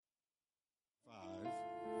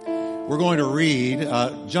We're going to read,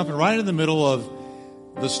 jumping right in the middle of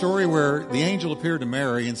the story where the angel appeared to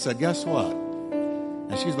Mary and said, guess what?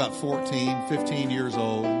 And she was about 14, 15 years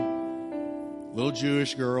old, little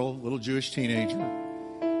Jewish girl, little Jewish teenager.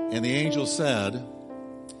 And the angel said,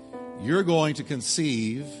 you're going to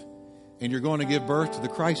conceive and you're going to give birth to the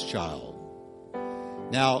Christ child.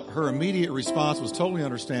 Now, her immediate response was totally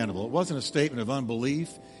understandable. It wasn't a statement of unbelief.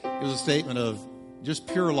 It was a statement of just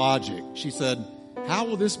pure logic. She said, how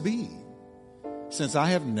will this be? Since I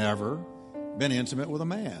have never been intimate with a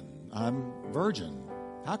man. I'm virgin.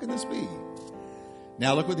 How can this be?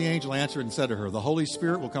 Now look what the angel answered and said to her. The Holy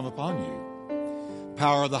Spirit will come upon you.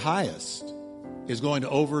 Power of the highest is going to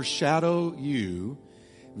overshadow you.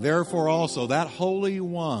 Therefore also that Holy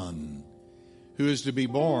One who is to be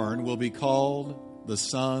born will be called the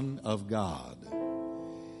Son of God.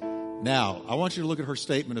 Now, I want you to look at her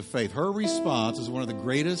statement of faith. Her response is one of the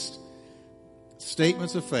greatest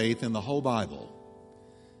statements of faith in the whole Bible.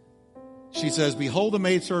 She says, behold the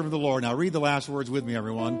maidservant of the Lord. Now read the last words with me,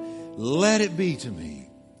 everyone. Let it be to me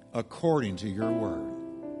according to your word.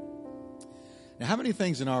 Now, how many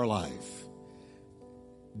things in our life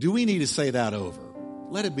do we need to say that over?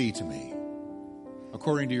 Let it be to me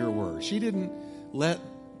according to your word. She didn't let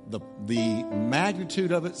the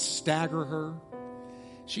magnitude of it stagger her.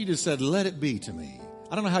 She just said, let it be to me.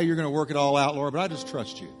 I don't know how you're going to work it all out, Lord, but I just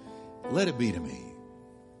trust you. Let it be to me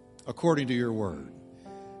according to your word.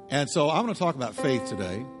 And so I'm going to talk about faith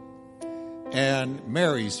today and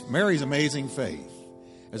Mary's amazing faith.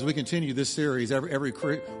 As we continue this series,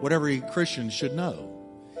 what every Christian should know.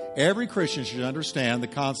 Every Christian should understand the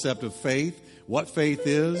concept of faith, what faith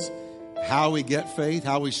is, how we get faith,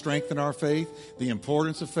 how we strengthen our faith, the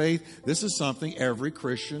importance of faith. This is something every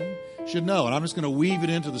Christian should know. And I'm just going to weave it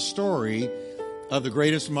into the story of the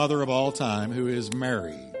greatest mother of all time, who is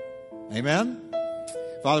Mary. Amen?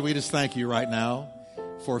 Father, we just thank you right now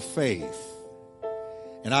for faith.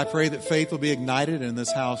 And I pray that faith will be ignited in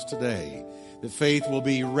this house today, that faith will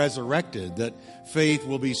be resurrected, that faith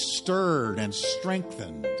will be stirred and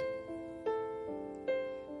strengthened,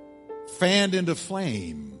 fanned into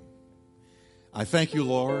flame. I thank you,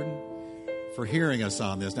 Lord, for hearing us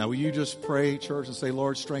on this. Now, will you just pray, church, and say,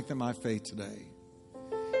 Lord, strengthen my faith today.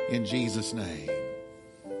 In Jesus' name.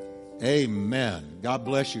 Amen. God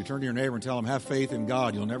bless you. Turn to your neighbor and tell him, have faith in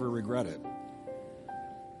God. You'll never regret it.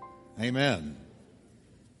 Amen.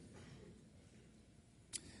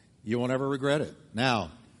 You will never regret it. Now,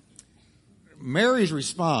 Mary's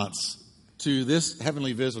response to this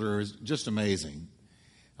heavenly visitor is just amazing.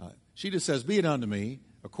 She just says, be it unto me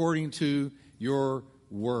according to your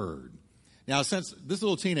word. Now, since this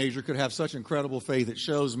little teenager could have such incredible faith, it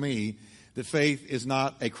shows me that faith is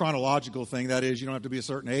not a chronological thing. That is, you don't have to be a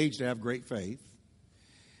certain age to have great faith.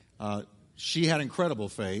 She had incredible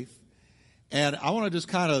faith. And I want to just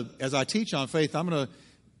kind of, as I teach on faith, I'm going to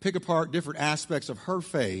pick apart different aspects of her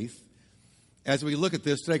faith as we look at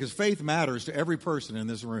this today, because faith matters to every person in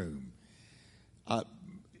this room.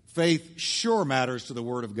 Faith sure matters to the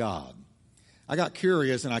Word of God. I got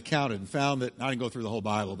curious and I counted and found that, I didn't go through the whole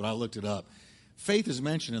Bible, but I looked it up. Faith is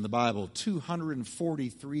mentioned in the Bible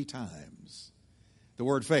 243 times. The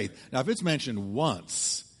word faith. Now, if it's mentioned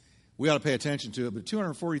once, we ought to pay attention to it, but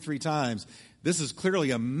 243 times, this is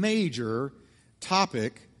clearly a major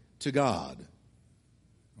topic to God.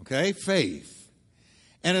 Okay? Faith.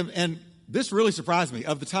 And this really surprised me.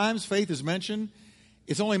 Of the times faith is mentioned,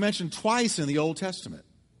 it's only mentioned twice in the Old Testament.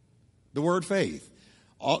 The word faith.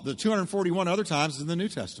 The 241 other times is in the New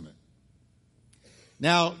Testament.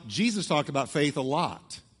 Now, Jesus talked about faith a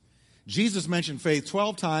lot. Jesus mentioned faith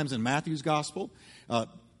 12 times in Matthew's Gospel,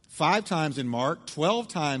 5 times in Mark, 12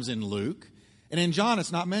 times in Luke, and in John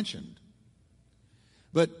it's not mentioned.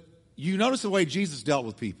 But you notice the way Jesus dealt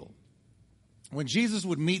with people. When Jesus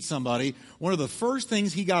would meet somebody, one of the first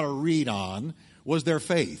things he got a read on was their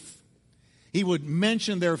faith. He would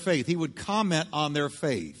mention their faith. He would comment on their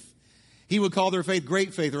faith. He would call their faith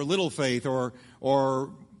great faith or little faith or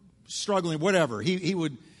struggling, whatever.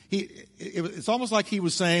 It's almost like he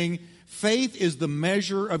was saying, faith is the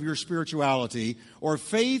measure of your spirituality, or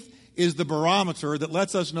faith is the barometer that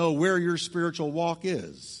lets us know where your spiritual walk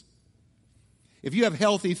is. If you have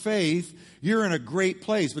healthy faith, you're in a great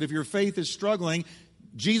place. But if your faith is struggling,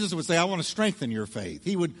 Jesus would say, I want to strengthen your faith.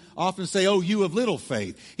 He would often say, oh, you of little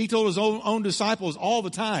faith. He told his own disciples all the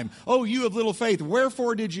time, oh, you of little faith,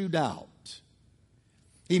 wherefore did you doubt?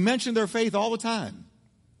 He mentioned their faith all the time.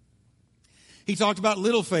 He talked about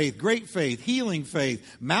little faith, great faith, healing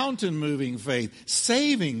faith, mountain moving faith,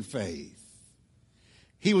 saving faith.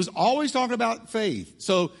 He was always talking about faith.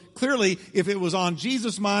 So clearly, if it was on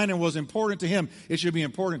Jesus' mind and was important to him, it should be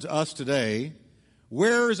important to us today.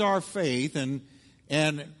 Where is our faith?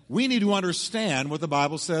 And we need to understand what the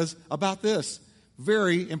Bible says about this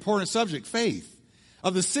very important subject, faith.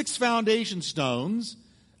 Of the 6 foundation stones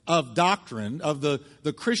of doctrine, of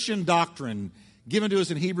the Christian doctrine given to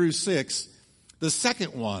us in Hebrews 6, the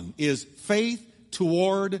second one is faith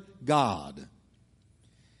toward God.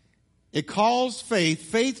 It calls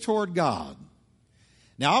faith toward God.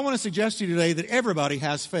 Now, I want to suggest to you today that everybody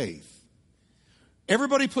has faith.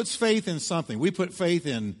 Everybody puts faith in something. We put faith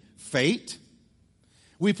in fate.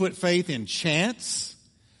 We put faith in chance.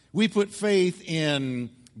 We put faith in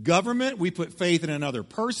government. We put faith in another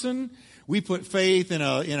person. We put faith in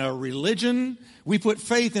a religion. We put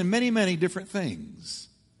faith in many, many different things.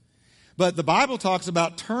 But the Bible talks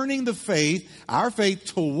about turning our faith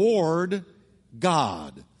toward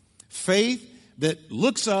God. Faith that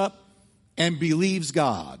looks up and believes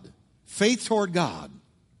God. Faith toward God.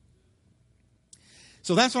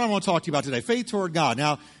 So that's what I want to talk to you about today. Faith toward God.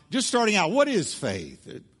 Now, just starting out, what is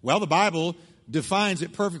faith? Well, the Bible defines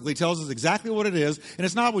it perfectly, tells us exactly what it is, and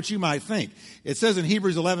it's not what you might think. It says in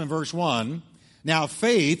Hebrews 11, verse 1, now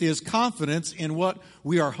faith is confidence in what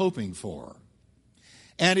we are hoping for.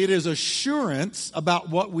 And it is assurance about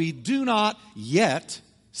what we do not yet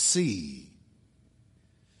see.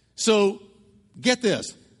 So, get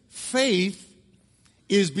this. Faith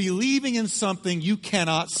is believing in something you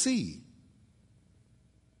cannot see.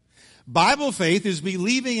 Bible faith is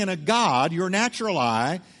believing in a God your natural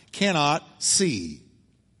eye cannot see.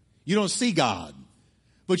 You don't see God,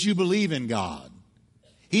 but you believe in God.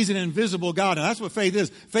 He's an invisible God, and that's what faith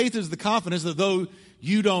is. Faith is the confidence that though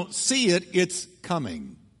you don't see it, it's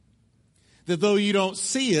coming. That though you don't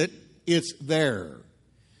see it, it's there.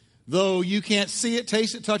 Though you can't see it,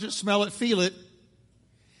 taste it, touch it, smell it, feel it,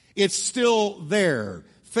 it's still there.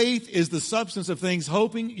 Faith is the substance of things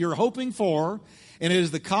you're hoping for, and it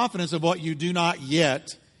is the confidence of what you do not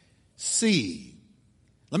yet see.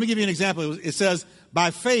 Let me give you an example. It says,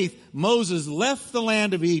 by faith, Moses left the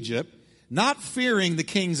land of Egypt, not fearing the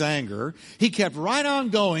king's anger. He kept right on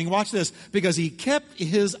going, watch this, because he kept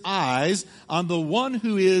his eyes on the one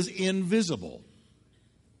who is invisible.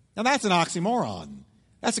 Now that's an oxymoron.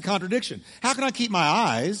 That's a contradiction. How can I keep my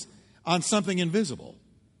eyes on something invisible?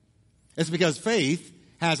 It's because faith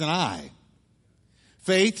has an eye.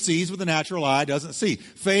 Faith sees what the natural eye doesn't see.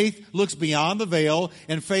 Faith looks beyond the veil,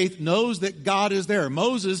 and faith knows that God is there.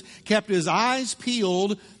 Moses kept his eyes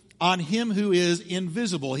peeled on him who is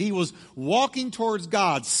invisible. He was walking towards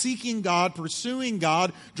God, seeking God, pursuing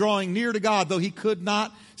God, drawing near to God, though he could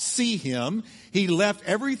not see him. He left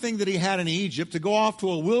everything that he had in Egypt to go off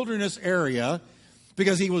to a wilderness area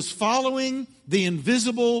because he was following the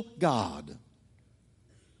invisible God.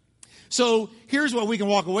 So here's what we can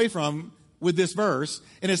walk away from with this verse,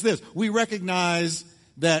 and it's this. We recognize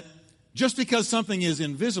that just because something is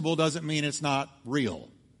invisible doesn't mean it's not real.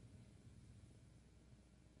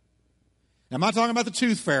 Now, I'm not talking about the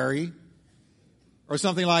tooth fairy or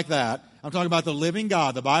something like that. I'm talking about the living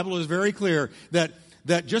God. The Bible is very clear that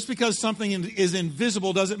just because something is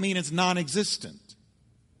invisible doesn't mean it's non-existent.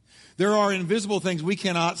 There are invisible things we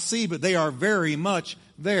cannot see, but they are very much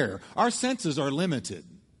there. Our senses are limited.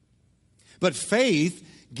 But faith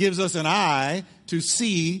gives us an eye to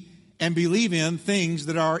see and believe in things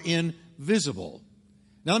that are invisible.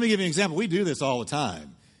 Now, let me give you an example. We do this all the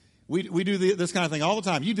time. We do this kind of thing all the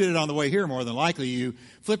time. You did it on the way here more than likely. You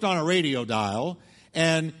flipped on a radio dial,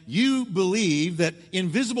 and you believe that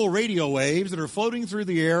invisible radio waves that are floating through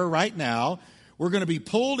the air right now, we're going to be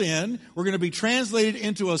pulled in, we're going to be translated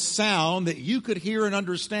into a sound that you could hear and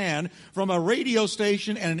understand from a radio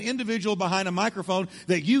station and an individual behind a microphone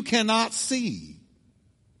that you cannot see.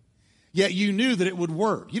 Yet you knew that it would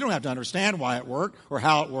work. You don't have to understand why it worked or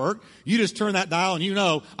how it worked. You just turn that dial and you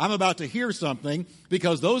know, I'm about to hear something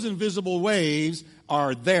because those invisible waves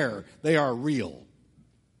are there. They are real.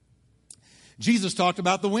 Jesus talked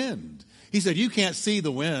about the wind. He said, you can't see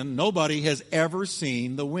the wind. Nobody has ever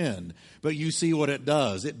seen the wind. But you see what it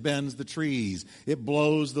does. It bends the trees. It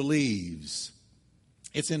blows the leaves.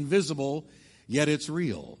 It's invisible, yet it's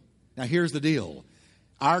real. Now here's the deal.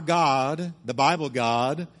 Our God, the Bible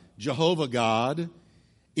God, Jehovah God,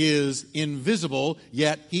 is invisible,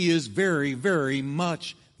 yet He is very, very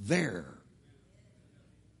much there.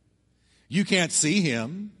 You can't see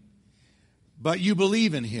Him, but you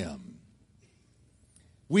believe in Him.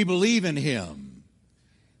 We believe in Him.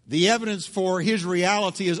 The evidence for His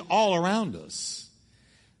reality is all around us.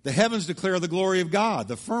 The heavens declare the glory of God.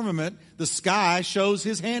 The firmament, the sky, shows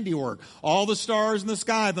his handiwork. All the stars in the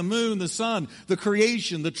sky, the moon, the sun, the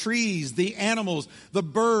creation, the trees, the animals, the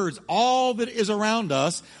birds, all that is around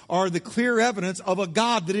us are the clear evidence of a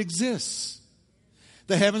God that exists.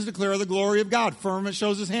 The heavens declare the glory of God. Firmament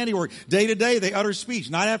shows his handiwork. Day to day they utter speech.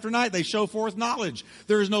 Night after night they show forth knowledge.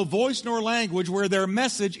 There is no voice nor language where their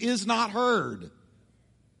message is not heard.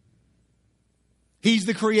 He's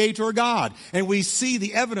the creator God, and we see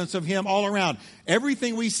the evidence of him all around.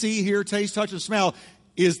 Everything we see, hear, taste, touch, and smell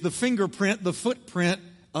is the fingerprint, the footprint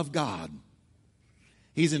of God.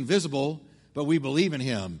 He's invisible, but we believe in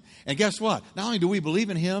him. And guess what? Not only do we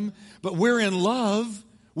believe in him, but we're in love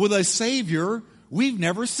with a Savior we've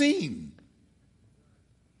never seen.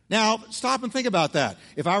 Now, stop and think about that.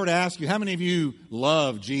 If I were to ask you, how many of you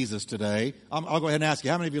love Jesus today? I'll go ahead and ask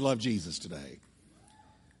you, how many of you love Jesus today?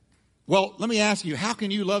 Well, let me ask you, how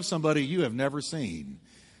can you love somebody you have never seen?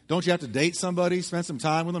 Don't you have to date somebody, spend some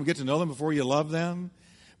time with them, get to know them before you love them?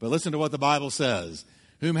 But listen to what the Bible says.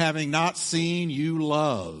 Whom having not seen, you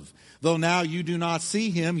love. Though now you do not see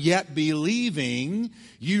him, yet believing,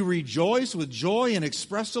 you rejoice with joy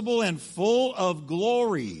inexpressible and full of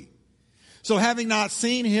glory. So having not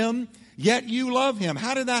seen him, yet you love him.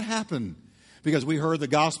 How did that happen? Because we heard the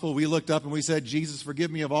gospel, we looked up and we said, Jesus,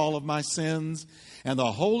 forgive me of all of my sins. And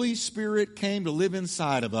the Holy Spirit came to live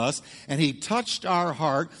inside of us, and he touched our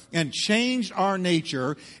heart and changed our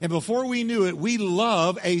nature. And before we knew it, we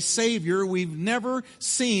love a Savior we've never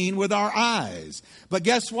seen with our eyes. But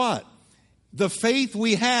guess what? The faith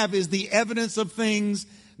we have is the evidence of things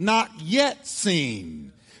not yet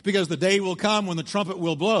seen. Because the day will come when the trumpet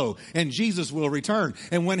will blow and Jesus will return.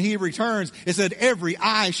 And when he returns, it said, every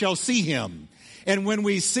eye shall see him. And when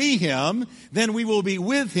we see him, then we will be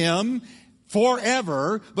with him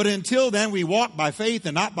forever. But until then, we walk by faith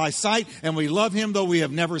and not by sight. And we love him though we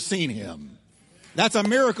have never seen him. That's a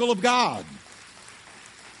miracle of God.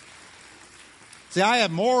 See, I have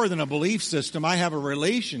more than a belief system. I have a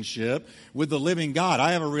relationship with the living God.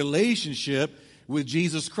 I have a relationship with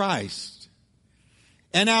Jesus Christ.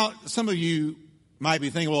 And now some of you might be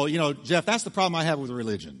thinking, well, you know, Jeff, that's the problem I have with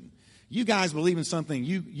religion. You guys believe in something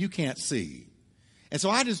you can't see. And so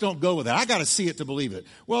I just don't go with that. I got to see it to believe it.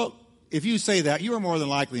 Well, if you say that, you are more than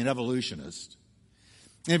likely an evolutionist.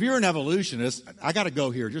 And if you're an evolutionist, I got to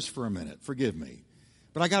go here just for a minute. Forgive me.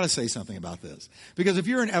 But I got to say something about this. Because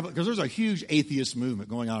because there's a huge atheist movement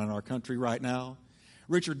going on in our country right now.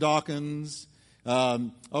 Richard Dawkins,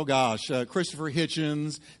 Christopher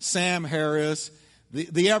Hitchens, Sam Harris,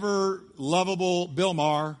 the ever lovable Bill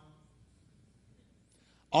Maher,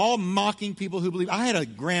 all mocking people who believe. I had a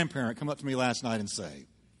grandparent come up to me last night and say,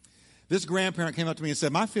 this grandparent came up to me and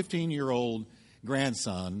said, my 15-year-old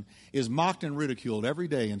grandson is mocked and ridiculed every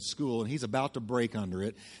day in school, and he's about to break under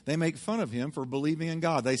it. They make fun of him for believing in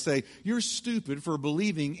God. They say, you're stupid for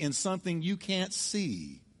believing in something you can't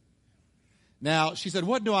see. Now, she said,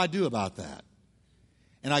 what do I do about that?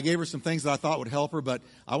 And I gave her some things that I thought would help her, but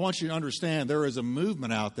I want you to understand there is a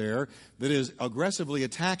movement out there that is aggressively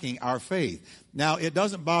attacking our faith. Now, it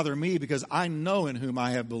doesn't bother me because I know in whom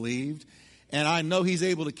I have believed, and I know he's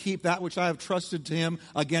able to keep that which I have trusted to him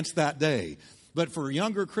against that day. But for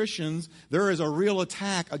younger Christians, there is a real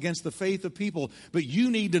attack against the faith of people. But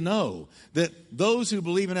you need to know that those who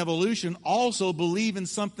believe in evolution also believe in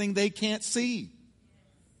something they can't see.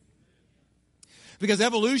 Because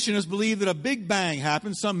evolutionists believe that a Big Bang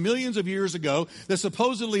happened some millions of years ago that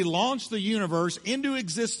supposedly launched the universe into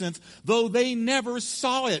existence, though they never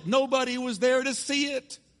saw it. Nobody was there to see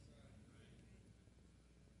it.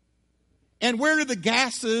 And where did the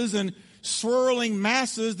gases and swirling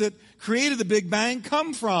masses that created the Big Bang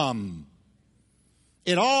come from?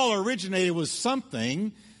 It all originated with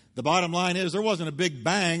something. The bottom line is there wasn't a Big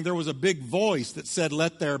Bang. There was a big voice that said,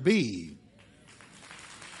 let there be.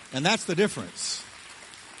 And that's the difference.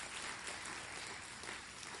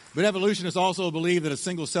 But evolutionists also believe that a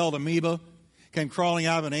single-celled amoeba came crawling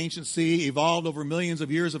out of an ancient sea, evolved over millions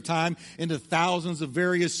of years of time into thousands of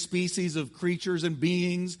various species of creatures and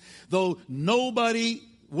beings, though nobody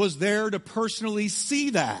was there to personally see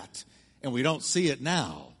that. And we don't see it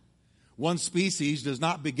now. One species does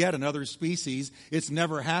not beget another species. It's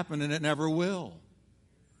never happened and it never will.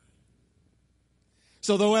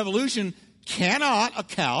 So though evolution cannot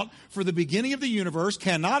account for the beginning of the universe,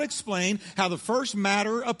 cannot explain how the first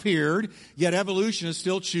matter appeared, yet evolutionists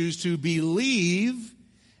still choose to believe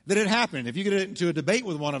that it happened. If you get into a debate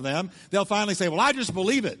with one of them, they'll finally say, well, I just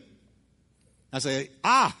believe it. I say,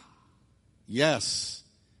 yes.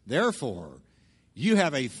 Therefore, you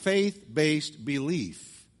have a faith-based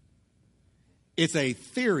belief. It's a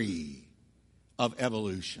theory of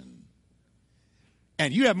evolution.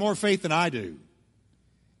 And you have more faith than I do.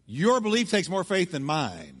 Your belief takes more faith than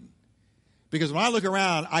mine. Because when I look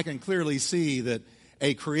around, I can clearly see that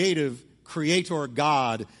a creator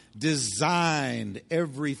God designed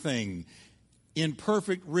everything in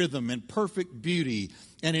perfect rhythm and perfect beauty.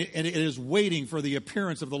 And it is waiting for the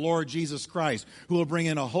appearance of the Lord Jesus Christ, who will bring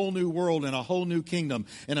in a whole new world and a whole new kingdom.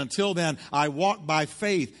 And until then, I walk by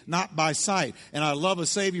faith, not by sight. And I love a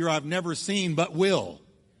Savior I've never seen but will.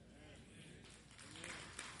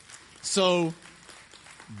 So,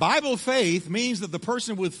 Bible faith means that the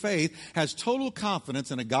person with faith has total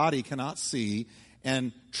confidence in a God he cannot see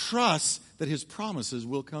and trusts that his promises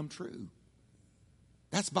will come true.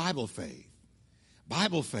 That's Bible faith.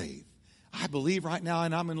 Bible faith. I believe right now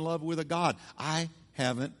and I'm in love with a God I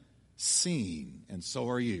haven't seen, and so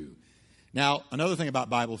are you. Now, another thing about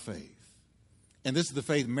Bible faith, and this is the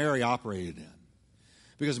faith Mary operated in.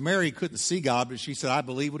 Because Mary couldn't see God, but she said, I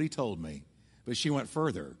believe what he told me. But she went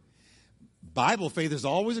further. Bible faith is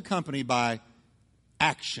always accompanied by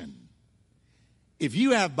action. If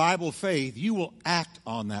you have Bible faith, you will act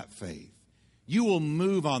on that faith. You will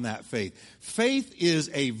move on that faith. Faith is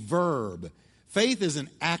a verb. Faith is an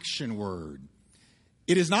action word.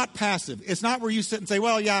 It is not passive. It's not where you sit and say,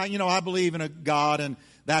 well, yeah, I believe in a God and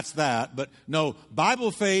that's that. But no,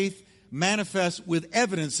 Bible faith manifests with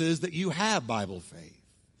evidences that you have Bible faith.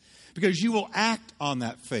 Because you will act on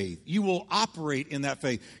that faith. You will operate in that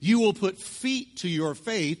faith. You will put feet to your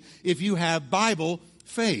faith if you have Bible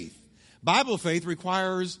faith. Bible faith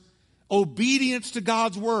requires obedience to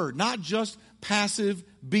God's word, not just passive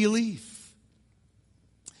belief.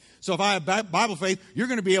 So if I have Bible faith, you're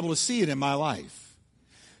going to be able to see it in my life.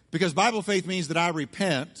 Because Bible faith means that I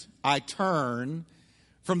repent, I turn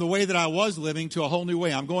from the way that I was living to a whole new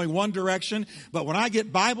way. I'm going one direction, but when I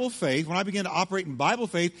get Bible faith, when I begin to operate in Bible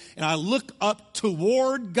faith, and I look up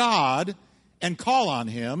toward God and call on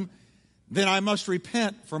him, then I must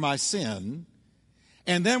repent for my sin.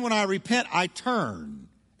 And then when I repent, I turn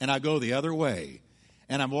and I go the other way.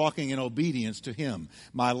 And I'm walking in obedience to him.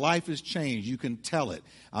 My life has changed. You can tell it.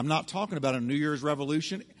 I'm not talking about a New Year's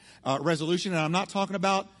resolution, and I'm not talking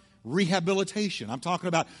about rehabilitation. I'm talking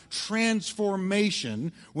about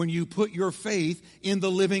transformation when you put your faith in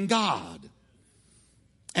the living God.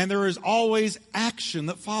 And there is always action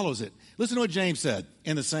that follows it. Listen to what James said.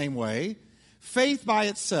 In the same way, faith by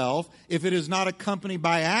itself, if it is not accompanied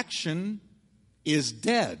by action, is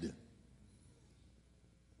dead.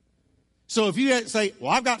 So if you say,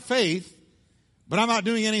 well, I've got faith, but I'm not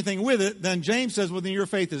doing anything with it, then James says, well, then your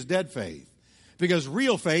faith is dead faith. Because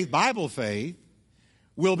real faith, Bible faith,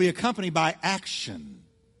 will be accompanied by action.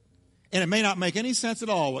 And it may not make any sense at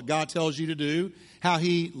all what God tells you to do, how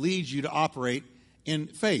he leads you to operate in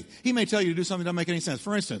faith. He may tell you to do something that doesn't make any sense.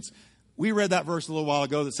 For instance, we read that verse a little while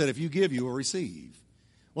ago that said, if you give, you will receive.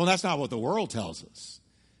 Well, that's not what the world tells us.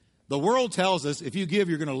 The world tells us if you give,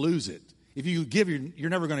 you're going to lose it. If you give, you're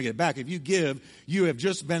never going to get it back. If you give, you have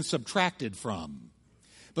just been subtracted from.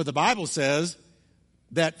 But the Bible says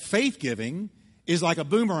that faith giving is like a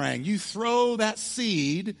boomerang. You throw that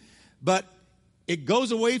seed, but it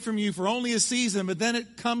goes away from you for only a season, but then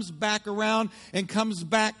it comes back around and comes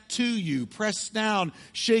back to you, pressed down,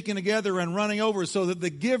 shaken together, and running over, so that the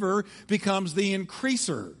giver becomes the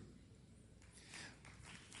increaser.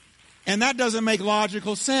 And that doesn't make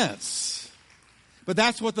logical sense. But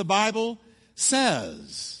that's what the Bible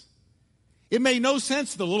says. It made no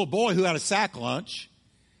sense to the little boy who had a sack lunch,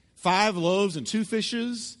 5 loaves and 2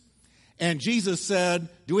 fishes. And Jesus said,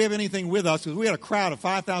 do we have anything with us? Because we had a crowd of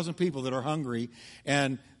 5,000 people that are hungry.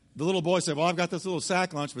 And the little boy said, well, I've got this little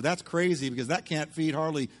sack lunch, but that's crazy because that can't feed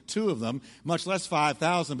hardly 2 of them, much less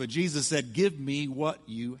 5,000. But Jesus said, give me what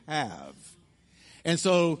you have. And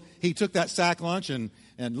so he took that sack lunch, and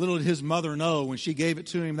little did his mother know when she gave it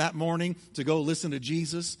to him that morning to go listen to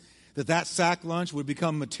Jesus, that sack lunch would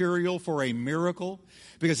become material for a miracle,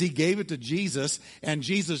 because he gave it to Jesus, and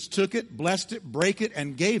Jesus took it, blessed it, broke it,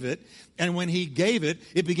 and gave it. And when he gave it,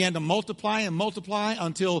 it began to multiply and multiply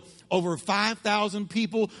until over 5,000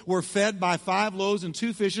 people were fed by 5 loaves and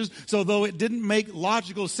 2 fishes. So though it didn't make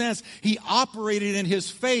logical sense, he operated in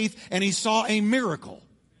his faith and he saw a miracle.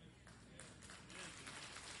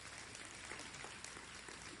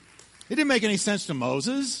 It didn't make any sense to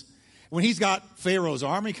Moses when he's got Pharaoh's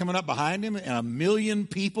army coming up behind him and 1 million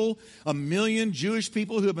people, 1 million Jewish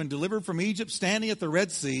people who have been delivered from Egypt standing at the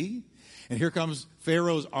Red Sea. And here comes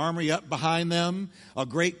Pharaoh's army up behind them, a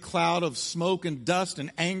great cloud of smoke and dust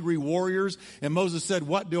and angry warriors. And Moses said,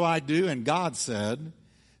 what do I do? And God said,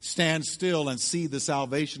 Stand still and see the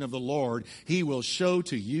salvation of the Lord. He will show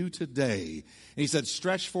to you today. And he said,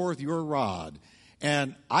 stretch forth your rod.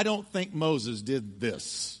 And I don't think Moses did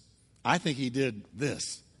this. I think he did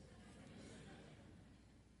this.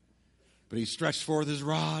 But he stretched forth his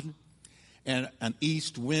rod, and an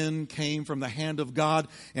east wind came from the hand of God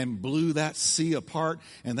and blew that sea apart,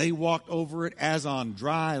 and they walked over it as on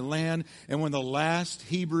dry land. And when the last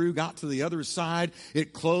Hebrew got to the other side,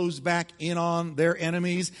 it closed back in on their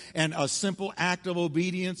enemies, and a simple act of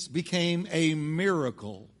obedience became a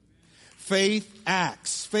miracle. Faith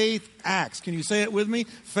acts. Faith acts. Can you say it with me?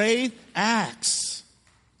 Faith acts.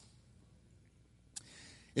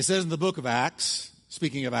 It says in the book of Acts,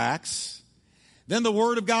 speaking of Acts, then the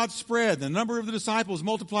word of God spread. The number of the disciples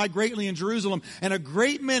multiplied greatly in Jerusalem, and a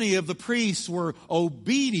great many of the priests were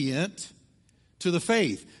obedient to the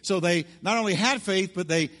faith. So they not only had faith, but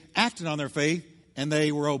they acted on their faith, and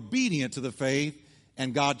they were obedient to the faith,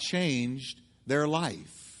 and God changed their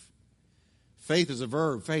life. Faith is a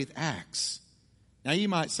verb. Faith acts. Now you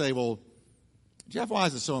might say, well, Jeff, why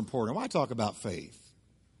is it so important? Why talk about faith?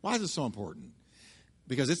 Why is it so important?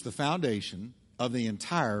 Because it's the foundation of the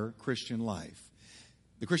entire Christian life.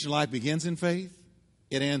 The Christian life begins in faith,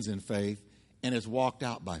 it ends in faith, and it's walked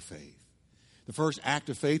out by faith. The first act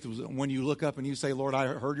of faith was when you look up and you say, Lord, I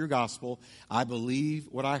heard your gospel. I believe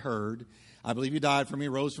what I heard. I believe you died for me,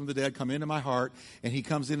 rose from the dead, come into my heart, and he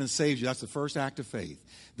comes in and saves you. That's the first act of faith.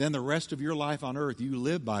 Then the rest of your life on earth, you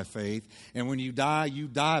live by faith, and when you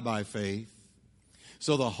die by faith.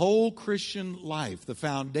 So the whole Christian life, the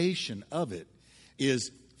foundation of it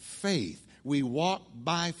is faith. We walk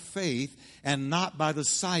by faith and not by the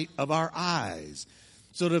sight of our eyes.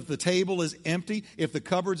 So that if the table is empty, if the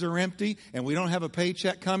cupboards are empty, and we don't have a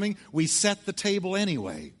paycheck coming, we set the table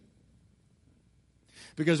anyway.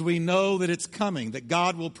 Because we know that it's coming, that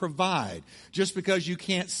God will provide. Just because you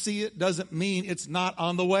can't see it doesn't mean it's not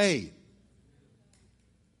on the way.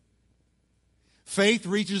 Faith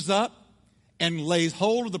reaches up and lays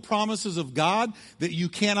hold of the promises of God that you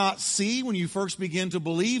cannot see when you first begin to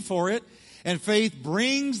believe for it. And faith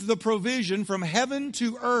brings the provision from heaven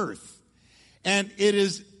to earth. And it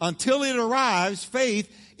is, until it arrives,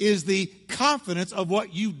 faith is the confidence of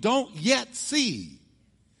what you don't yet see.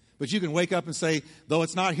 But you can wake up and say, though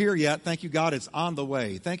it's not here yet, thank you, God, it's on the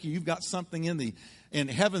way. Thank you, you've got something in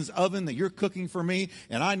heaven's oven that you're cooking for me,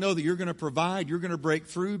 and I know that you're going to provide, you're going to break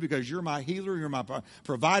through because you're my healer, you're my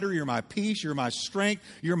provider, you're my peace, you're my strength,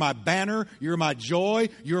 you're my banner, you're my joy,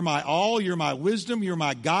 you're my all, you're my wisdom, you're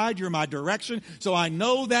my guide, you're my direction. So I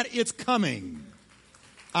know that it's coming.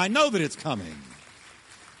 I know that it's coming.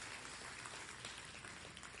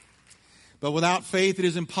 But without faith, it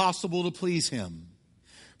is impossible to please him.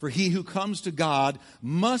 For he who comes to God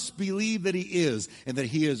must believe that he is, and that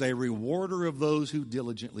he is a rewarder of those who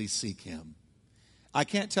diligently seek him. I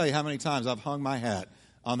can't tell you how many times I've hung my hat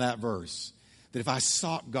on that verse. That if I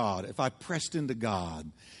sought God, if I pressed into God,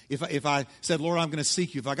 if I said, Lord, I'm going to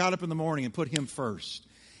seek you. If I got up in the morning and put him first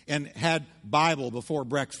and had Bible before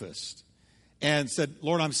breakfast and said,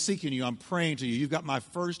 Lord, I'm seeking you. I'm praying to you. You've got my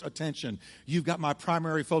first attention. You've got my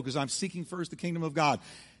primary focus. I'm seeking first the kingdom of God.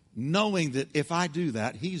 Knowing that if I do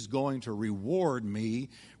that, he's going to reward me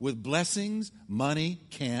with blessings money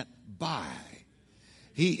can't buy.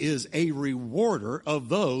 He is a rewarder of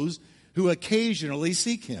those who occasionally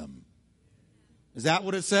seek him. Is that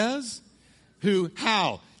what it says?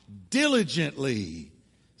 How? Diligently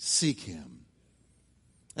seek him.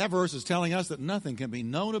 That verse is telling us that nothing can be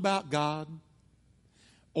known about God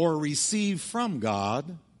or received from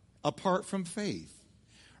God apart from faith.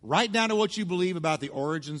 Right down to what you believe about the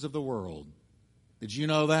origins of the world. Did you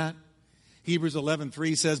know that? Hebrews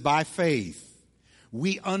 11:3 says, by faith,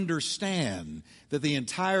 we understand that the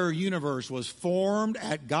entire universe was formed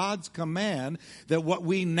at God's command, that what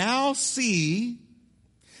we now see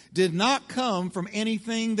did not come from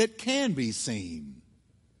anything that can be seen.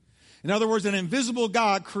 In other words, an invisible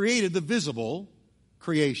God created the visible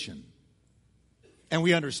creation. And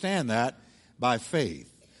we understand that by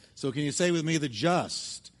faith. So can you say with me, the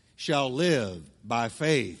just shall live by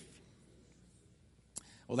faith?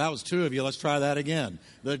 Well, that was two of you. Let's try that again.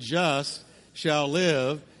 The just shall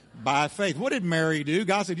live by faith. What did Mary do?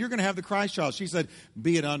 God said, you're going to have the Christ child. She said,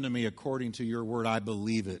 be it unto me according to your word. I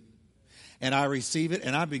believe it. And I receive it,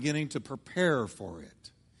 and I'm beginning to prepare for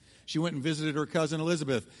it. She went and visited her cousin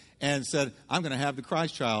Elizabeth and said, I'm going to have the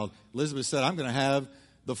Christ child. Elizabeth said, I'm going to have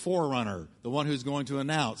the forerunner, the one who's going to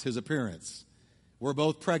announce his appearance. We're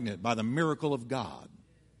both pregnant by the miracle of God.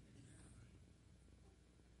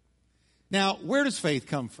 Now, where does faith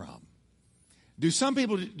come from? Do some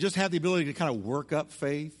people just have the ability to kind of work up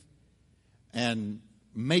faith and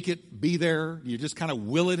make it be there? Do you just kind of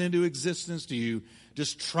will it into existence? Do you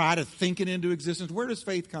just try to think it into existence? Where does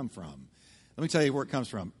faith come from? Let me tell you where it comes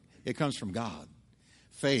from. It comes from God.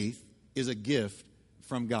 Faith is a gift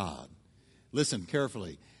from God. Listen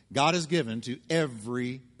carefully. God has given to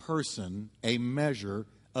every person a measure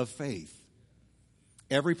of faith.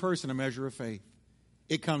 Every person a measure of faith.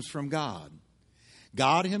 It comes from God.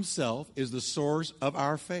 God himself is the source of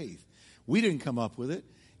our faith. We didn't come up with it.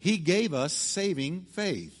 He gave us saving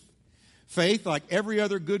faith. Faith, like every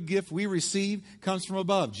other good gift we receive, comes from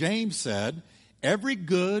above. James said, every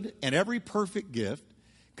good and every perfect gift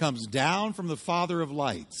comes down from the Father of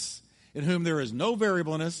lights, in whom there is no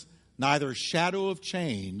variableness, neither shadow of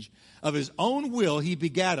change. Of his own will, he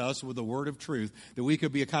begat us with the word of truth, that we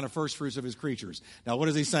could be a kind of first fruits of his creatures. Now, what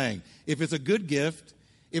is he saying? If it's a good gift,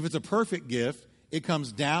 if it's a perfect gift, it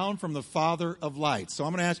comes down from the Father of lights. So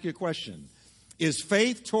I'm going to ask you a question. Is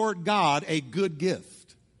faith toward God a good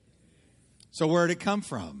gift? So where did it come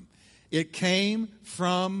from? It came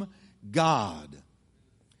from God.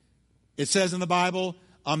 It says in the Bible,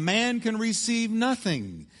 a man can receive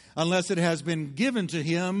nothing unless it has been given to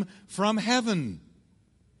him from heaven.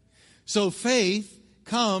 So faith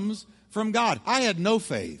comes from God. I had no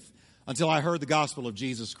faith until I heard the gospel of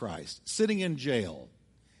Jesus Christ. Sitting in jail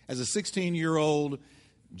as a 16-year-old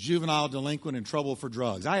juvenile delinquent in trouble for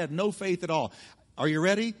drugs. I had no faith at all. Are you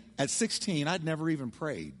ready? At 16, I'd never even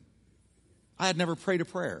prayed. I had never prayed a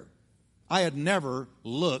prayer. I had never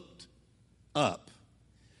looked up.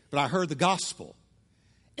 But I heard the gospel.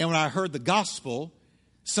 And when I heard the gospel,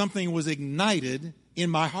 something was ignited in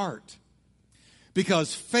my heart.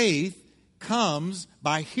 Because faith comes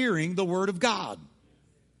by hearing the word of God.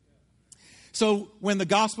 So when the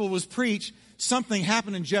gospel was preached, something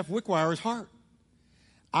happened in Jeff Wickwire's heart.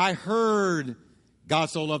 I heard God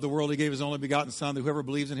so loved the world, he gave his only begotten Son, that whoever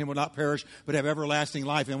believes in him will not perish, but have everlasting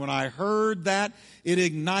life. And when I heard that, it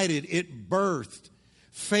ignited, it birthed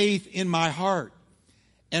faith in my heart.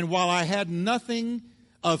 And while I had nothing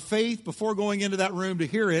of faith before going into that room to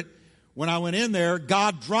hear it, when I went in there,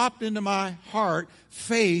 God dropped into my heart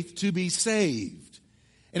faith to be saved.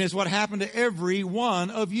 And it's what happened to every one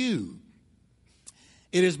of you.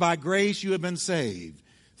 It is by grace you have been saved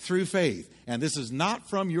through faith. And this is not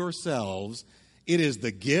from yourselves. It is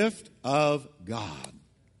the gift of God.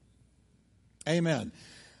 Amen.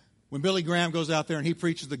 When Billy Graham goes out there and he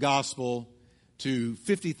preaches the gospel to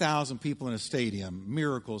 50,000 people in a stadium,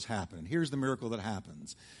 miracles happen. Here's the miracle that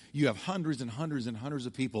happens. You have hundreds and hundreds and hundreds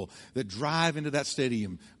of people that drive into that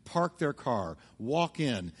stadium, park their car, walk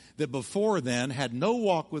in, that before then had no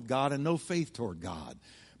walk with God and no faith toward God.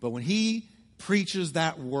 But when he preaches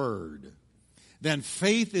that word, then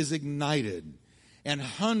faith is ignited. And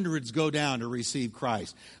hundreds go down to receive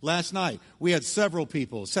Christ. Last night, we had several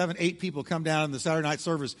people, 7, 8 people come down in the Saturday night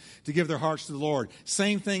service to give their hearts to the Lord.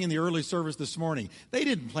 Same thing in the early service this morning. They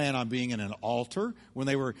didn't plan on being in an altar when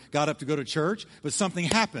they got up to go to church, but something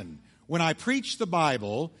happened. When I preach the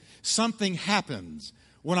Bible, something happens.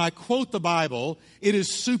 When I quote the Bible, it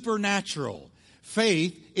is supernatural.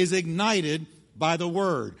 Faith is ignited by the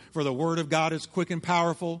Word. For the Word of God is quick and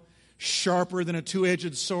powerful, sharper than a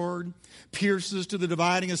two-edged sword, pierces to the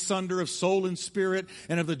dividing asunder of soul and spirit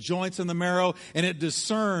and of the joints and the marrow, and it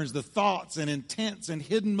discerns the thoughts and intents and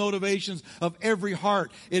hidden motivations of every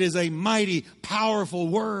heart. It is a mighty, powerful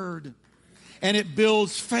word, and it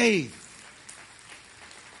builds faith.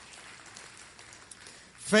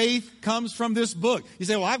 Faith comes from this book. You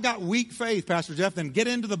say, well, I've got weak faith, Pastor Jeff. Then get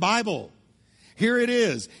into the Bible. Here it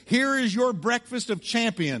is. Here is your breakfast of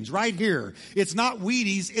champions right here. It's not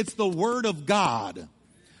Wheaties, it's the Word of God.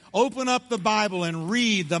 Open up the Bible and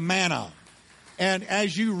read the manna. And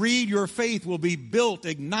as you read, your faith will be built,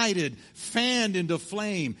 ignited, fanned into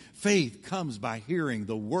flame. Faith comes by hearing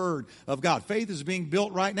the Word of God. Faith is being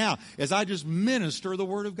built right now as I just minister the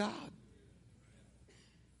Word of God.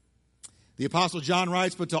 The Apostle John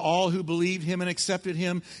writes, but to all who believed him and accepted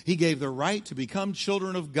him, he gave the right to become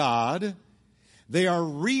children of God. They are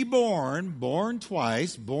reborn, born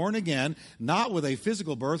twice, born again, not with a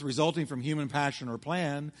physical birth resulting from human passion or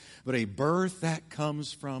plan, but a birth that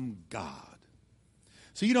comes from God.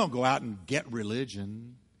 So you don't go out and get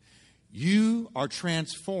religion. You are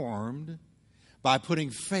transformed by putting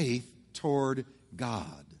faith toward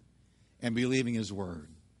God and believing His Word.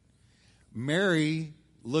 Mary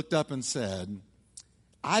looked up and said,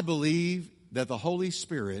 I believe that the Holy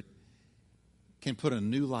Spirit can put a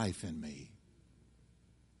new life in me.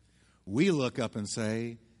 We look up and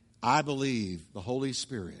say, I believe the Holy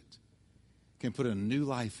Spirit can put a new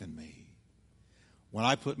life in me when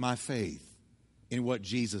I put my faith in what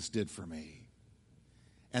Jesus did for me.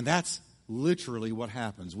 And that's literally what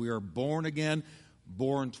happens. We are born again,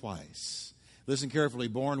 born twice. Listen carefully.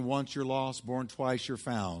 Born once you're lost, born twice you're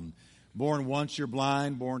found. Born once you're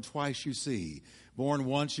blind, born twice you see. Born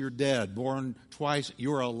once you're dead, born twice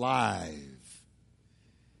you're alive.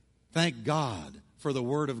 Thank God for the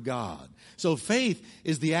Word of God. So faith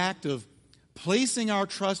is the act of placing our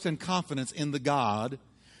trust and confidence in the God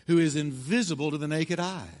who is invisible to the naked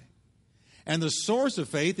eye. And the source of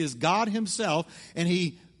faith is God Himself, and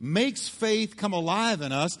He makes faith come alive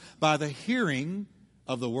in us by the hearing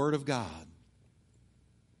of the Word of God.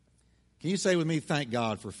 Can you say with me, thank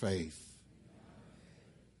God for faith?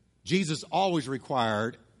 Jesus always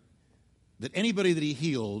required that anybody that He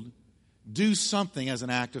healed do something as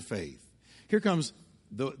an act of faith. Here comes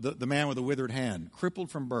the man with the withered hand,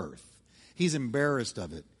 crippled from birth. He's embarrassed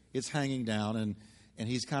of it. It's hanging down, and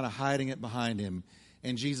he's kind of hiding it behind him.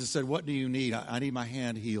 And Jesus said, what do you need? I need my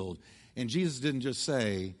hand healed. And Jesus didn't just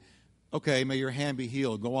say, okay, may your hand be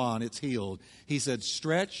healed. Go on, it's healed. He said,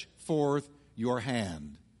 stretch forth your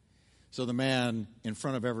hand. So the man in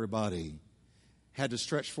front of everybody had to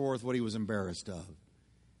stretch forth what he was embarrassed of,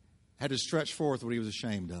 had to stretch forth what he was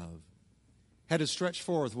ashamed of, had to stretch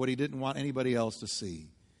forth what he didn't want anybody else to see.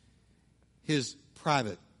 His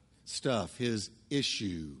private stuff, his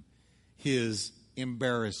issue, his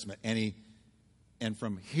embarrassment. And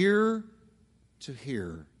from here to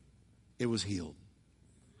here, it was healed.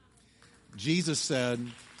 Jesus said,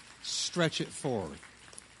 stretch it forth.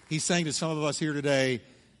 He's saying to some of us here today,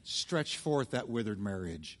 stretch forth that withered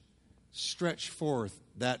marriage. Stretch forth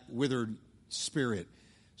that withered spirit.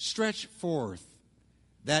 Stretch forth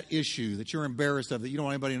that issue that you're embarrassed of, that you don't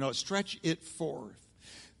want anybody to know. Stretch it forth.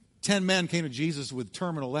 10 men came to Jesus with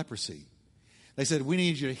terminal leprosy. They said, we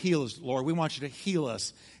need you to heal us, Lord. We want you to heal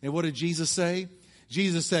us. And what did Jesus say?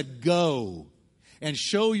 Jesus said, go and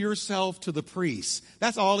show yourself to the priests.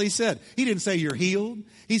 That's all He said. He didn't say you're healed.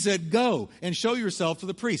 He said, go and show yourself to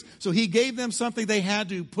the priests. So He gave them something they had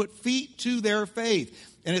to put feet to their faith.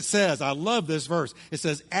 And it says, I love this verse. It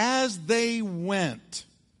says, as they went,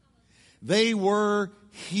 they were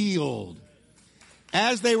healed.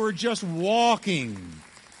 As they were just walking.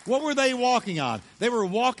 What were they walking on? They were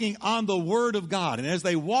walking on the Word of God. And as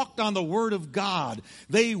they walked on the Word of God,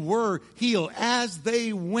 they were healed. As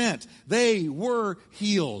they went, they were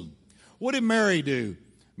healed. What did Mary do?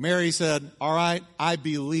 Mary said, all right, I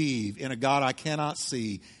believe in a God I cannot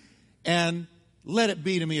see. And let it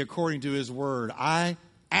be to me according to His Word. I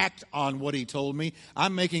act on what He told me.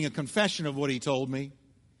 I'm making a confession of what He told me.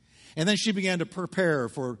 And then she began to prepare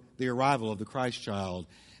for the arrival of the Christ child.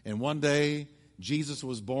 And one day, Jesus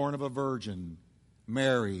was born of a virgin,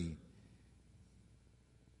 Mary.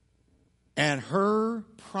 And her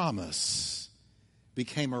promise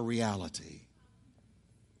became a reality.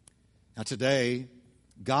 Now today,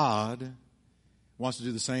 God wants to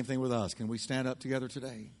do the same thing with us. Can we stand up together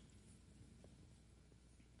today?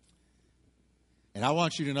 And I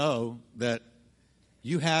want you to know that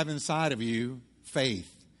you have inside of you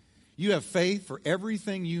faith. You have faith for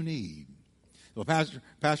everything you need. Well,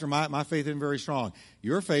 Pastor, my faith isn't very strong.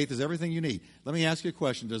 Your faith is everything you need. Let me ask you a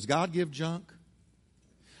question. Does God give junk?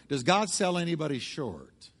 Does God sell anybody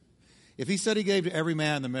short? If He said He gave to every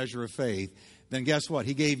man the measure of faith, then guess what?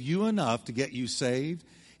 He gave you enough to get you saved.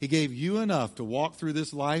 He gave you enough to walk through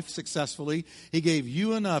this life successfully. He gave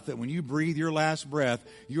you enough that when you breathe your last breath,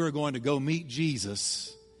 you are going to go meet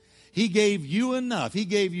Jesus. He gave you enough. He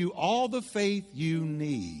gave you all the faith you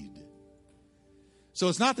need. So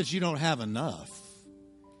it's not that you don't have enough.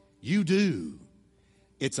 You do.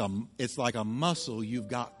 It's like a muscle you've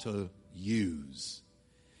got to use.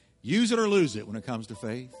 Use it or lose it when it comes to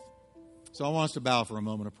faith. So I want us to bow for a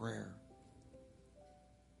moment of prayer.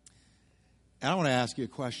 And I want to ask you a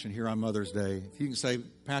question here on Mother's Day. If you can say,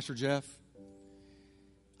 Pastor Jeff,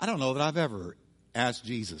 I don't know that I've ever asked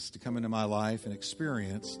Jesus to come into my life and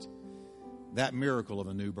experienced that miracle of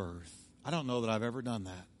a new birth. I don't know that I've ever done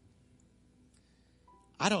that.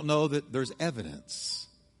 I don't know that there's evidence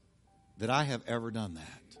that I have ever done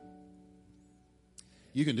that.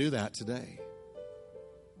 You can do that today.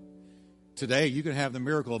 Today, you can have the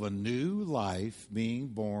miracle of a new life being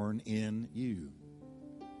born in you.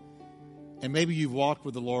 And maybe you've walked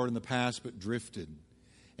with the Lord in the past but drifted.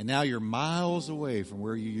 And now you're miles away from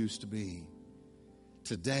where you used to be.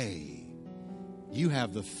 Today, you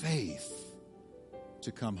have the faith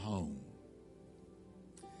to come home.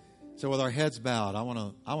 So with our heads bowed, I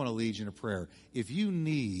want to lead you in a prayer. If you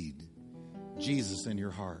need Jesus in your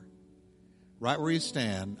heart, right where you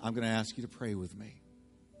stand, I'm going to ask you to pray with me.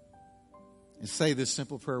 And say this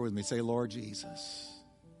simple prayer with me. Say, Lord Jesus,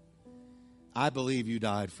 I believe you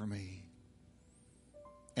died for me.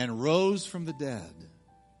 and rose from the dead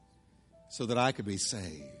so that I could be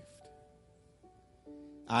saved.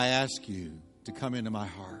 I ask you to come into my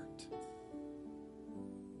heart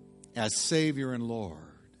as Savior and Lord.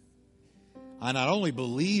 I not only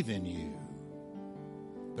believe in you,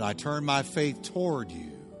 but I turn my faith toward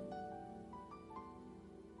you.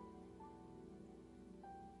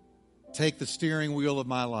 Take the steering wheel of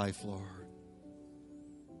my life, Lord,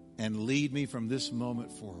 and lead me from this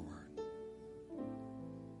moment forward.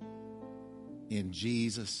 In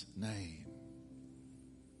Jesus' name.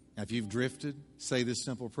 Now, if you've drifted, say this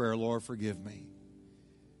simple prayer: Lord, forgive me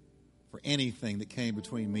for anything that came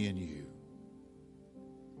between me and you.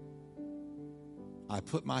 I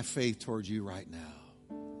put my faith towards you right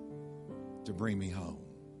now to bring me home.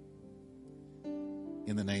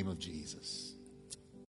 In the name of Jesus.